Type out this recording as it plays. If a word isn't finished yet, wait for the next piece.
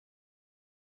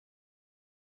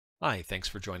Hi, thanks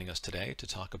for joining us today to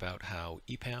talk about how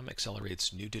EPAM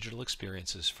accelerates new digital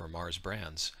experiences for Mars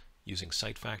brands using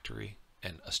Site Factory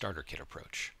and a starter kit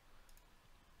approach.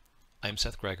 I'm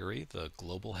Seth Gregory, the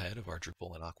global head of our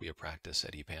Drupal and Acquia practice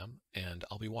at EPAM, and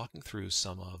I'll be walking through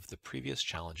some of the previous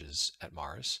challenges at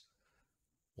Mars.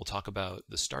 We'll talk about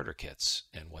the starter kits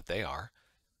and what they are,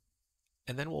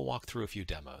 and then we'll walk through a few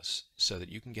demos so that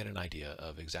you can get an idea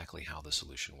of exactly how the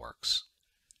solution works.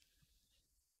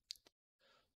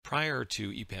 Prior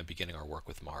to EPAM beginning our work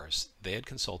with Mars, they had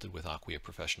consulted with Acquia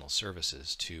Professional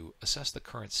Services to assess the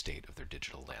current state of their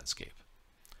digital landscape.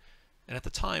 And at the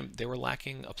time, they were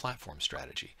lacking a platform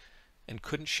strategy and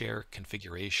couldn't share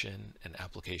configuration and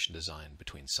application design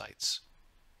between sites.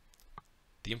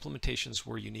 The implementations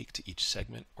were unique to each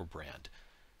segment or brand,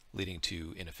 leading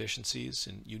to inefficiencies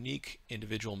and unique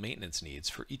individual maintenance needs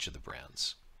for each of the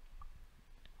brands.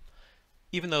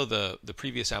 Even though the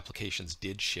previous applications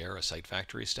did share a Site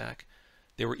Factory stack,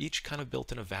 they were each kind of built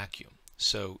in a vacuum.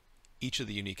 So each of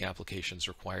the unique applications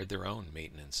required their own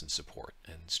maintenance and support,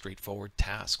 and straightforward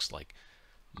tasks like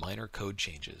minor code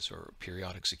changes or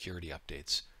periodic security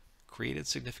updates created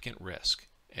significant risk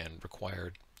and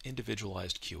required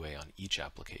individualized QA on each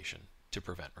application to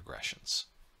prevent regressions.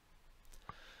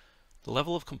 The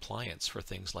level of compliance for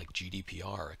things like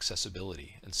GDPR,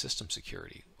 accessibility, and system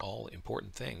security, all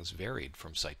important things, varied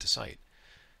from site to site,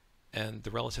 and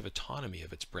the relative autonomy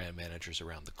of its brand managers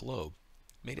around the globe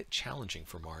made it challenging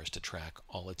for Mars to track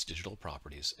all its digital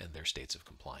properties and their states of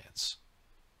compliance.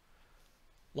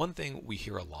 One thing we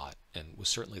hear a lot, and was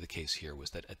certainly the case here,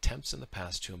 was that attempts in the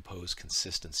past to impose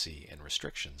consistency and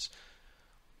restrictions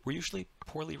were usually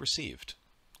poorly received,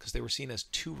 because they were seen as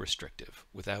too restrictive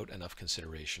without enough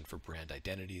consideration for brand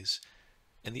identities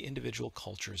and the individual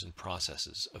cultures and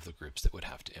processes of the groups that would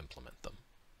have to implement them.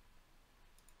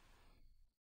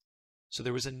 So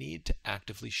there was a need to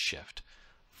actively shift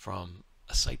from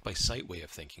a site-by-site way of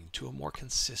thinking to a more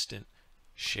consistent,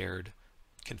 shared,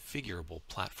 configurable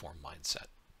platform mindset.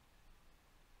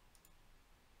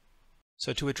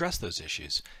 So to address those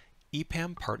issues,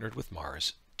 EPAM partnered with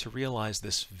Mars to realize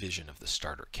this vision of the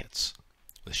starter kits,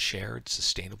 with shared,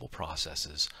 sustainable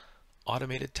processes,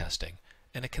 automated testing,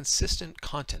 and a consistent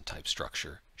content type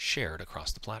structure shared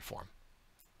across the platform.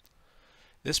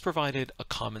 This provided a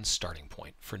common starting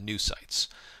point for new sites,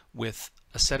 with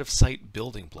a set of site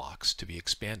building blocks to be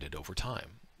expanded over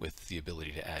time, with the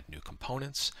ability to add new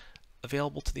components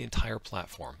available to the entire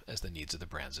platform as the needs of the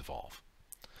brands evolve.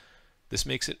 This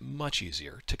makes it much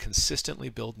easier to consistently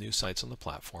build new sites on the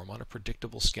platform on a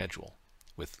predictable schedule,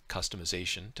 with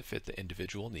customization to fit the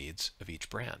individual needs of each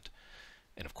brand.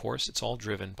 And of course, it's all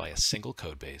driven by a single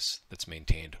code base that's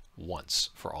maintained once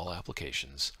for all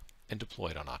applications and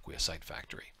deployed on Acquia Site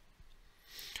Factory.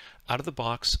 Out of the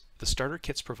box, the starter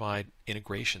kits provide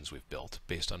integrations we've built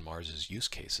based on Mars's use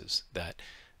cases that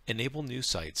enable new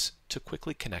sites to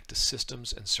quickly connect to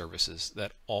systems and services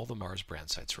that all the Mars brand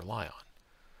sites rely on.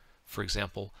 For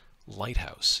example,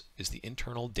 Lighthouse is the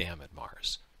internal dam at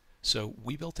Mars. So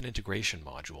we built an integration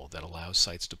module that allows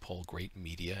sites to pull great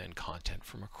media and content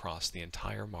from across the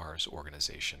entire Mars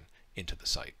organization into the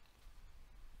site.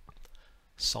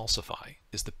 Salsify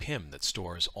is the PIM that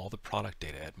stores all the product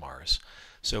data at Mars.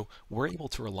 So we're able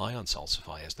to rely on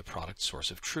Salsify as the product source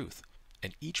of truth,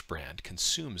 and each brand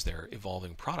consumes their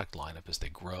evolving product lineup as they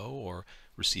grow or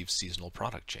receive seasonal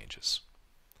product changes.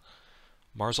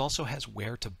 Mars also has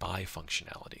where to buy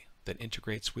functionality that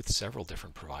integrates with several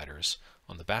different providers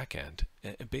on the back end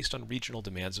based on regional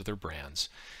demands of their brands,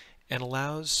 and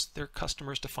allows their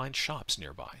customers to find shops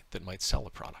nearby that might sell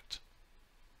a product.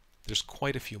 There's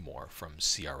quite a few more, from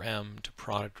CRM to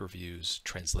product reviews,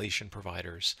 translation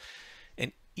providers,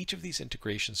 and each of these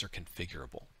integrations are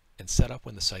configurable and set up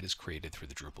when the site is created through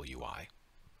the Drupal UI.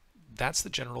 That's the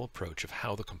general approach of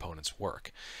how the components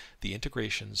work. The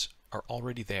integrations are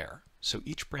already there, so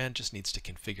each brand just needs to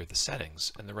configure the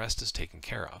settings and the rest is taken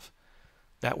care of.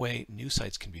 That way, new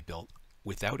sites can be built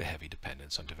without a heavy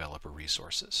dependence on developer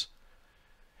resources.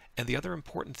 And the other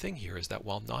important thing here is that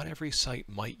while not every site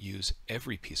might use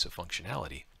every piece of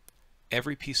functionality,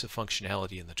 every piece of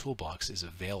functionality in the toolbox is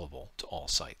available to all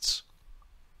sites.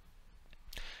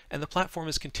 And the platform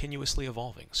is continuously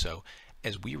evolving, so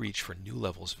as we reach for new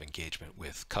levels of engagement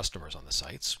with customers on the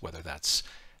sites, whether that's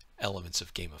elements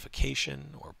of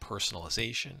gamification or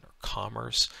personalization or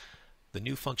commerce, the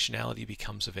new functionality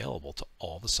becomes available to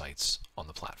all the sites on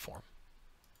the platform.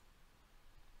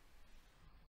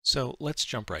 So let's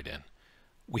jump right in.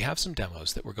 We have some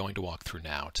demos that we're going to walk through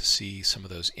now to see some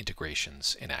of those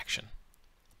integrations in action.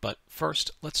 But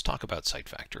first, let's talk about Site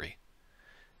Factory.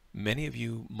 Many of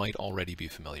you might already be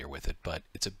familiar with it, but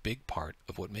it's a big part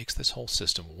of what makes this whole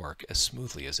system work as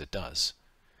smoothly as it does.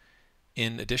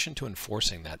 In addition to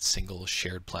enforcing that single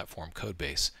shared platform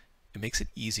codebase, it makes it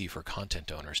easy for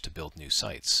content owners to build new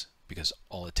sites, because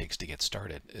all it takes to get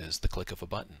started is the click of a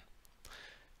button.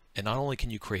 And not only can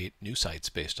you create new sites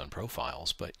based on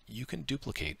profiles, but you can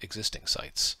duplicate existing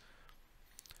sites.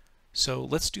 So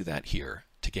let's do that here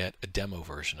to get a demo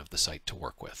version of the site to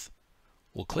work with.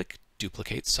 We'll click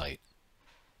Duplicate Site,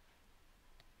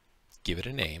 give it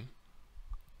a name,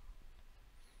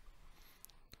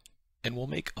 and we'll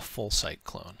make a full site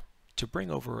clone to bring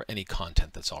over any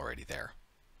content that's already there.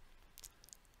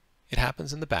 It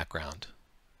happens in the background,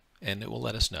 and it will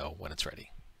let us know when it's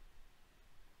ready.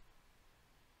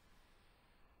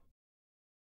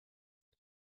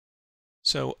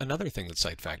 So another thing that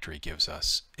Site Factory gives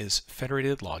us is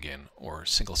federated login or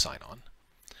single sign-on.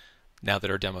 Now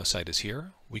that our demo site is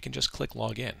here, we can just click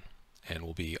Login, and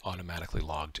we'll be automatically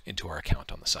logged into our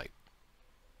account on the site.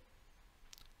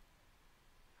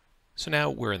 So now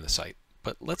we're in the site,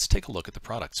 but let's take a look at the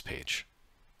products page.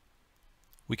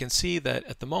 We can see that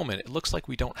at the moment it looks like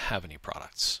we don't have any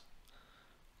products.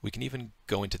 We can even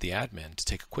go into the admin to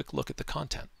take a quick look at the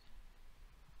content.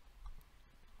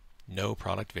 No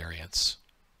product variants.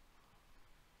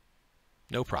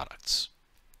 No products.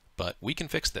 But we can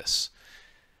fix this.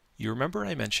 You remember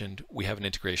I mentioned we have an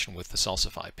integration with the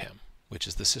Salsify PIM, which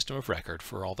is the system of record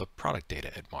for all the product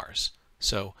data at Mars.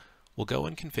 So we'll go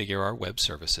and configure our web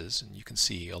services, and you can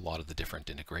see a lot of the different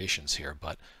integrations here,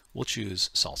 but we'll choose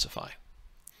Salsify.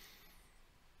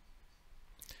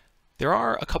 There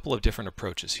are a couple of different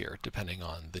approaches here, depending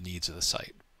on the needs of the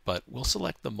site, but we'll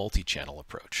select the multi-channel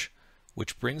approach,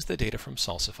 which brings the data from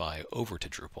Salsify over to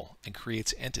Drupal and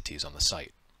creates entities on the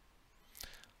site.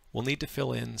 We'll need to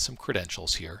fill in some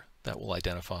credentials here that will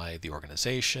identify the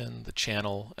organization, the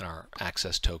channel, and our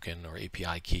access token or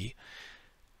API key.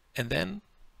 And then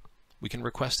we can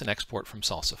request an export from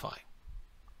Salsify.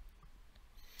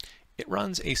 It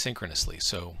runs asynchronously,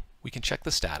 so we can check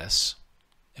the status,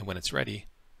 and when it's ready,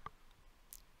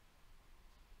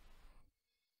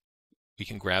 we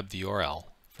can grab the URL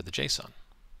for the JSON.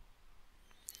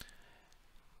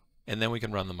 And then we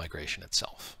can run the migration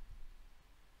itself.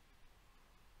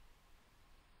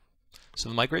 So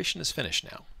the migration is finished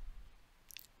now.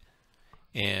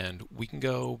 And we can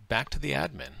go back to the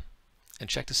admin and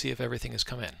check to see if everything has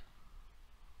come in.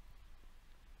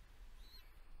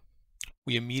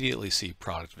 We immediately see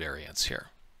product variants here.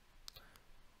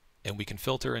 And we can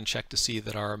filter and check to see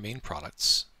that our main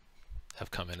products have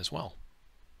come in as well.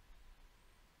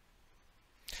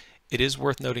 It is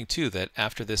worth noting too that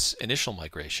after this initial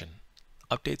migration,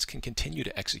 updates can continue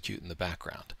to execute in the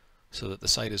background so that the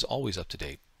site is always up to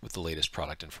date with the latest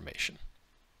product information.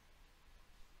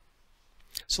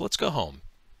 So let's go home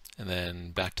and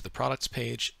then back to the products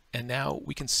page, and now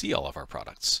we can see all of our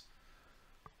products.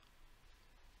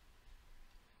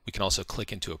 We can also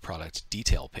click into a product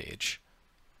detail page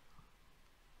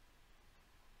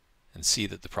and see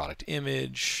that the product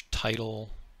image, title,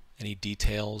 any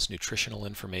details, nutritional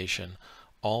information,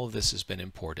 all of this has been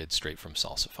imported straight from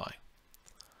Salsify.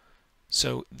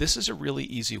 So this is a really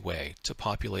easy way to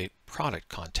populate product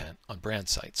content on brand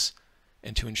sites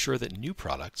and to ensure that new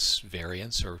products,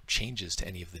 variants, or changes to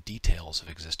any of the details of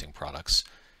existing products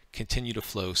continue to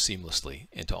flow seamlessly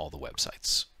into all the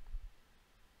websites.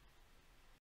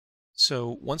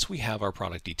 So once we have our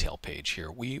product detail page here,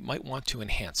 we might want to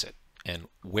enhance it, and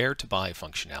where to buy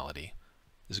functionality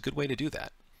is a good way to do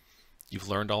that. You've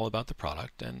learned all about the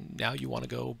product and now you want to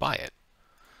go buy it.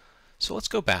 So let's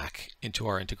go back into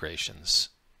our integrations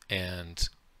and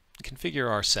configure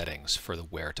our settings for the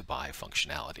where to buy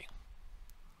functionality.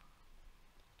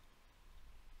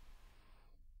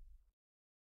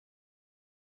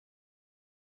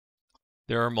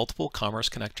 There are multiple commerce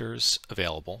connectors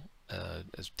available,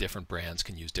 as different brands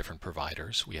can use different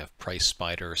providers. We have Price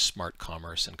Spider, Smart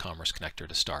Commerce, and Commerce Connector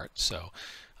to start. So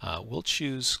we'll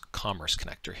choose Commerce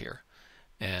Connector here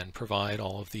and provide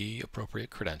all of the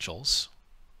appropriate credentials.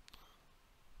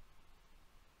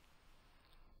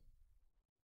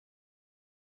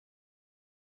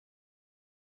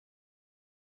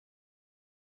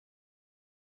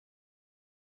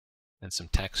 And some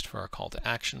text for our call to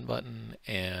action button,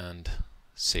 and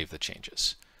save the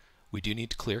changes. We do need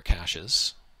to clear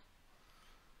caches.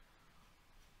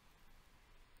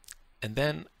 And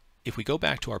then if we go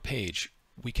back to our page,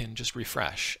 we can just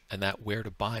refresh, and that where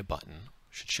to buy button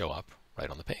should show up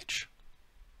right on the page.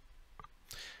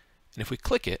 And if we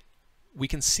click it, we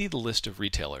can see the list of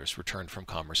retailers returned from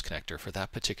Commerce Connector for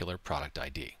that particular product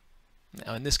ID.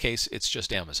 Now in this case, it's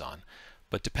just Amazon,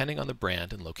 but depending on the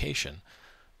brand and location,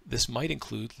 this might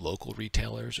include local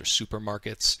retailers or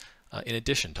supermarkets, in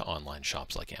addition to online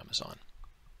shops like Amazon.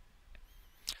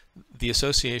 The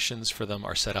associations for them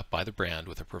are set up by the brand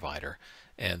with a provider,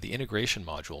 and the integration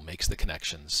module makes the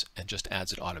connections and just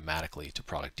adds it automatically to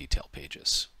product detail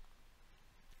pages.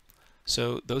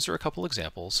 So those are a couple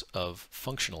examples of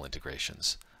functional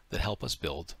integrations that help us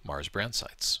build Mars brand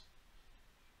sites.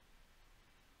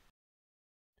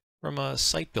 From a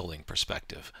site building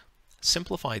perspective,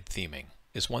 simplified theming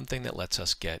is one thing that lets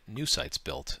us get new sites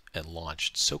built and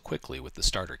launched so quickly with the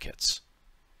starter kits.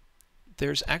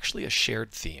 There's actually a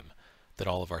shared theme that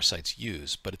all of our sites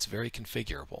use, but it's very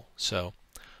configurable. So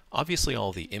obviously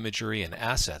all the imagery and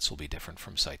assets will be different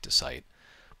from site to site,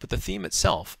 but the theme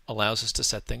itself allows us to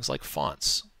set things like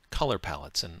fonts, color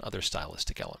palettes, and other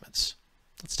stylistic elements.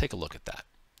 Let's take a look at that.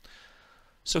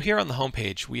 So here on the home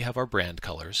page, we have our brand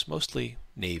colors, mostly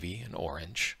navy and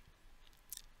orange.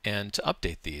 And to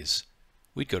update these,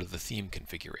 we'd go to the theme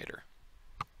configurator.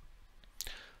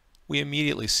 We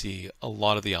immediately see a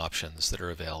lot of the options that are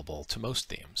available to most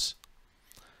themes.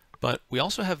 But we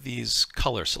also have these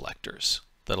color selectors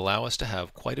that allow us to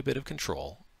have quite a bit of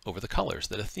control over the colors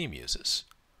that a theme uses.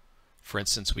 For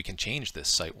instance, we can change this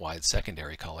site-wide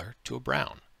secondary color to a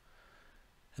brown.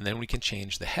 And then we can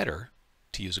change the header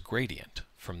to use a gradient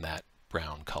from that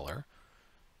brown color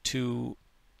to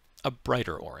a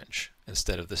brighter orange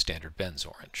instead of the standard Benz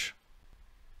orange.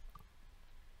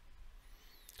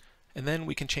 And then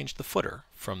we can change the footer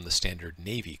from the standard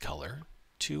navy color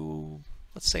to,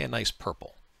 let's say, a nice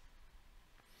purple.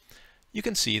 You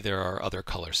can see there are other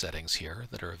color settings here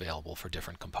that are available for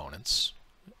different components.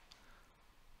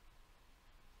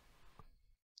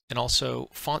 And also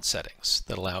font settings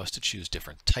that allow us to choose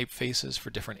different typefaces for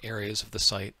different areas of the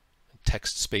site,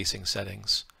 text spacing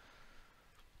settings.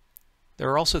 There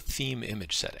are also theme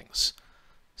image settings.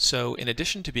 So in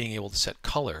addition to being able to set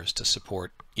colors to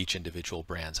support each individual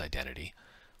brand's identity,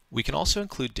 we can also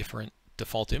include different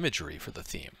default imagery for the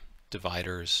theme,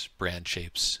 dividers, brand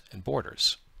shapes, and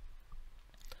borders.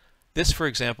 This, for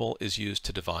example, is used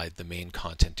to divide the main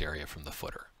content area from the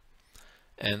footer.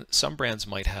 And some brands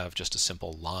might have just a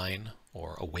simple line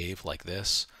or a wave like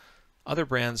this. Other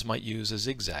brands might use a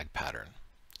zigzag pattern.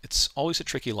 It's always a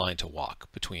tricky line to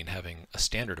walk between having a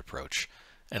standard approach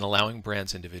and allowing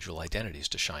brands' individual identities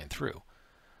to shine through.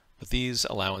 But these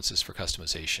allowances for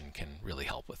customization can really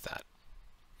help with that.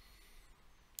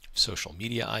 Social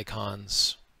media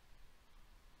icons.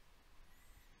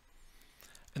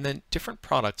 And then different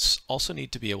products also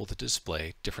need to be able to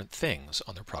display different things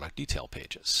on their product detail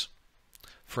pages.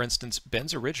 For instance,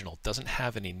 Ben's Original doesn't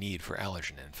have any need for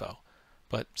allergen info,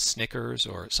 but Snickers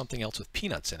or something else with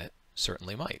peanuts in it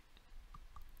certainly might.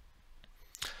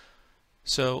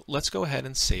 So let's go ahead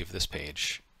and save this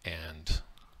page and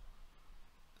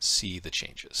see the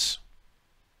changes.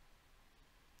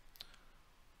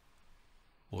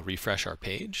 We'll refresh our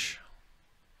page.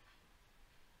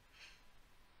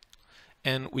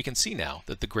 And we can see now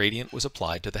that the gradient was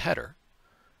applied to the header.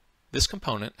 This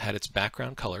component had its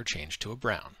background color changed to a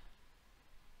brown.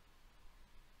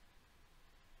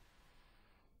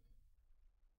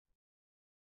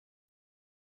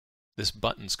 This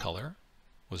button's color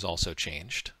was also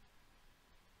changed.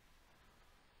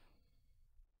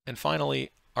 And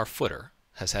finally, our footer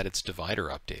has had its divider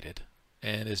updated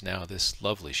and is now this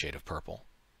lovely shade of purple.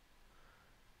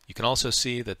 You can also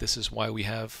see that this is why we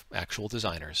have actual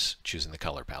designers choosing the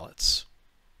color palettes.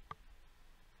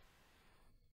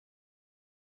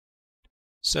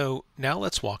 So now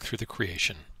let's walk through the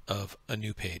creation of a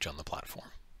new page on the platform.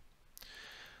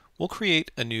 We'll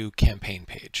create a new campaign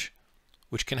page,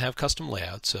 which can have custom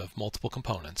layouts of multiple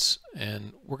components,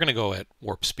 and we're going to go at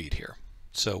warp speed here.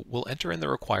 So we'll enter in the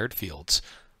required fields,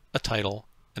 a title,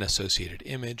 an associated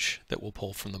image that we'll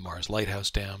pull from the Mars Lighthouse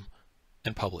Dam,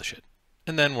 and publish it.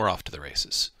 And then we're off to the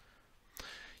races.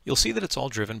 You'll see that it's all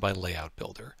driven by Layout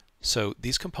Builder. So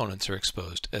these components are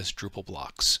exposed as Drupal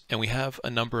blocks, and we have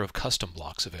a number of custom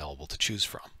blocks available to choose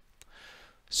from.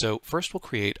 So first we'll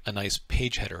create a nice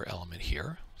page header element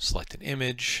here, select an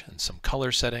image and some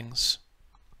color settings,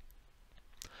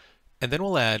 and then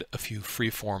we'll add a few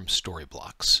freeform story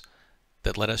blocks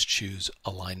that let us choose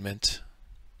alignment,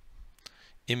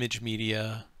 image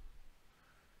media,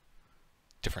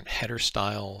 different header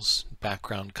styles,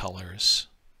 background colors.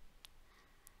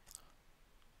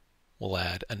 We'll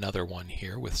add another one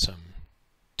here with some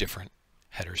different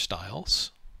header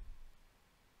styles.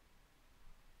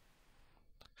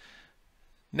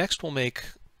 Next, we'll make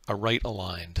a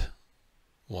right-aligned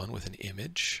one with an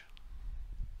image.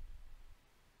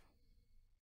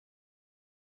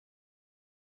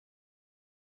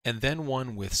 and then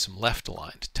one with some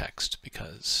left-aligned text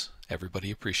because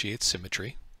everybody appreciates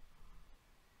symmetry.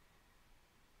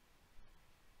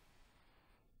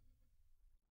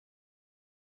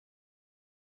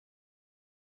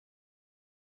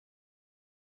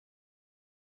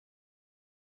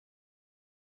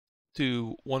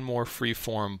 Do one more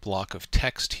free-form block of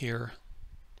text here.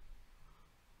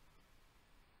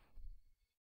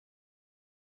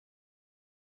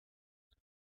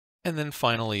 And then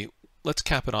finally, let's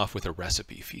cap it off with a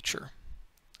recipe feature.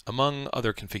 Among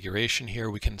other configuration here,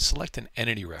 we can select an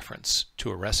entity reference to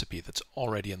a recipe that's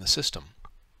already in the system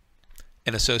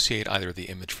and associate either the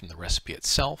image from the recipe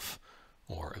itself,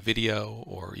 or a video,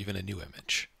 or even a new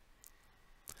image.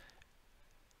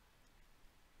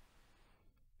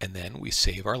 And then we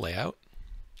save our layout.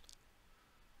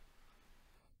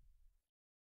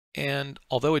 And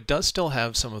although it does still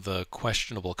have some of the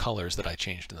questionable colors that I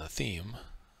changed in the theme,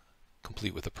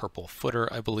 complete with a purple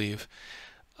footer, I believe,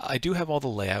 I do have all the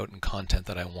layout and content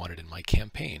that I wanted in my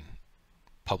campaign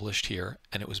published here,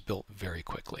 and it was built very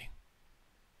quickly.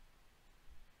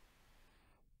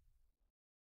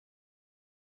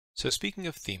 So speaking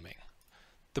of theming,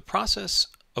 the process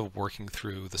of working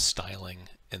through the styling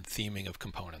and theming of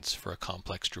components for a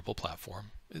complex Drupal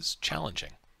platform is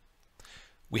challenging.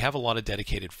 We have a lot of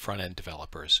dedicated front-end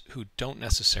developers who don't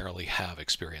necessarily have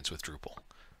experience with Drupal.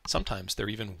 Sometimes they're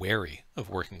even wary of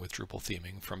working with Drupal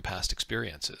theming from past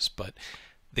experiences, but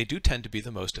they do tend to be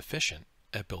the most efficient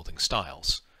at building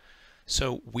styles.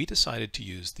 So we decided to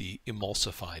use the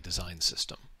Emulsify design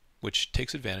system, which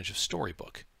takes advantage of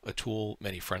Storybook, a tool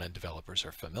many front-end developers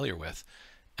are familiar with,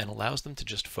 and allows them to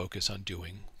just focus on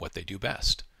doing what they do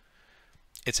best.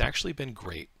 It's actually been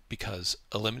great because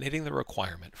eliminating the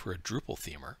requirement for a Drupal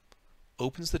themer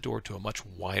opens the door to a much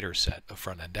wider set of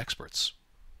front-end experts.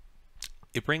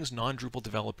 It brings non-Drupal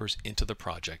developers into the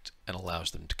project and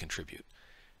allows them to contribute.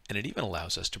 And it even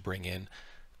allows us to bring in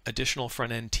additional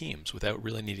front-end teams without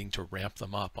really needing to ramp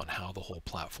them up on how the whole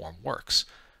platform works,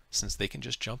 since they can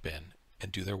just jump in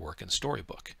and do their work in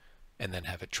Storybook and then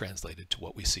have it translated to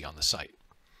what we see on the site.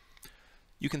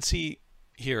 You can see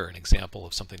here an example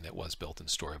of something that was built in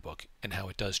Storybook and how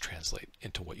it does translate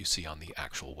into what you see on the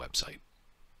actual website.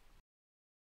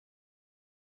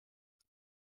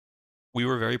 We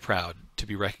were very proud to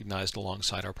be recognized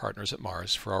alongside our partners at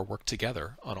Mars for our work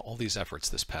together on all these efforts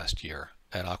this past year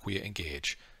at Acquia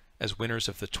Engage as winners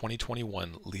of the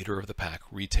 2021 Leader of the Pack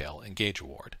Retail Engage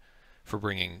Award for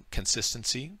bringing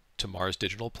consistency to Mars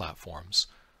digital platforms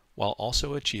while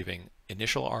also achieving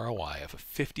initial ROI of a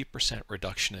 50%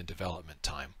 reduction in development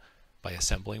time by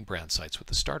assembling brand sites with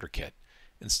the starter kit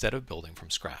instead of building from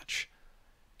scratch,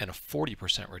 and a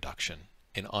 40% reduction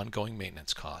in ongoing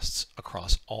maintenance costs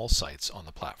across all sites on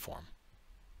the platform.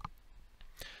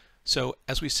 So,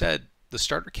 as we said, the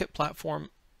starter kit platform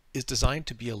is designed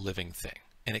to be a living thing,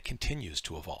 and it continues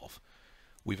to evolve.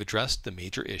 We've addressed the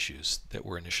major issues that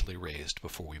were initially raised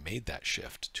before we made that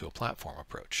shift to a platform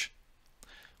approach.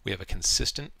 We have a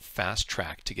consistent, fast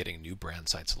track to getting new brand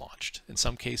sites launched, in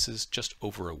some cases just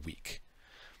over a week.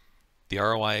 The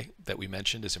ROI that we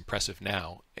mentioned is impressive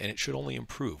now, and it should only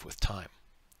improve with time.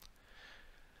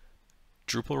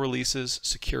 Drupal releases,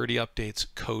 security updates,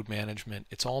 code management,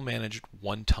 it's all managed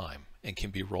one time and can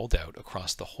be rolled out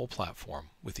across the whole platform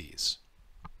with ease.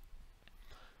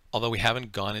 Although we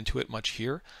haven't gone into it much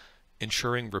here,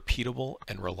 ensuring repeatable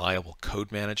and reliable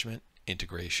code management,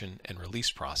 integration, and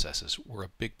release processes were a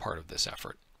big part of this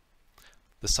effort.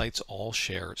 The sites all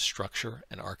share structure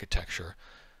and architecture,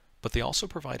 but they also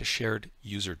provide a shared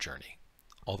user journey.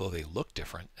 Although they look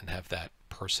different and have that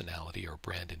personality or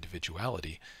brand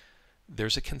individuality,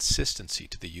 there's a consistency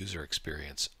to the user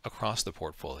experience across the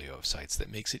portfolio of sites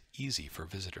that makes it easy for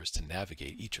visitors to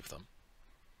navigate each of them.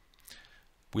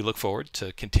 We look forward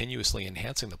to continuously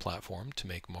enhancing the platform to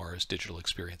make Mars digital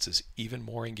experiences even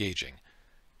more engaging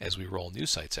as we roll new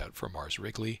sites out for Mars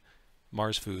Wrigley,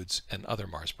 Mars Foods, and other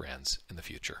Mars brands in the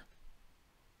future.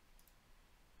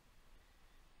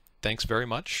 Thanks very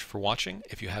much for watching.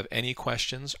 If you have any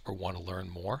questions or want to learn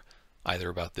more, either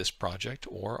about this project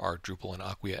or our Drupal and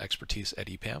Acquia expertise at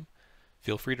EPAM,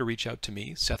 feel free to reach out to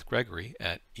me, Seth Gregory,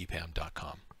 at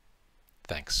epam.com.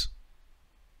 Thanks.